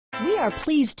We are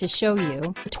pleased to show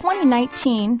you the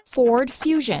 2019 Ford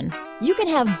Fusion. You can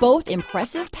have both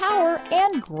impressive power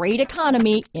and great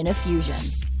economy in a Fusion.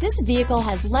 This vehicle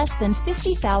has less than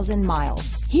 50,000 miles.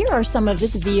 Here are some of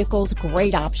this vehicle's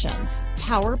great options: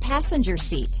 power passenger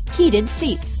seat, heated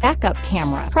seats, backup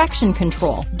camera, traction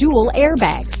control, dual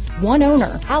airbags, one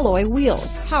owner, alloy wheels,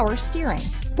 power steering,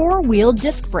 four-wheel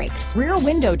disc brakes, rear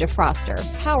window defroster,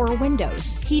 power windows,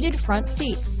 heated front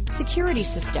seats, security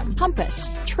system, compass,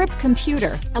 trip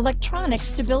computer, electronic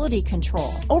stability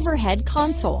control, overhead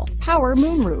console, power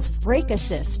moonroof, brake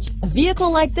assist. A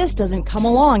vehicle like this doesn't come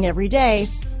along every day.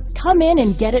 Come in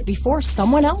and get it before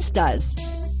someone else does.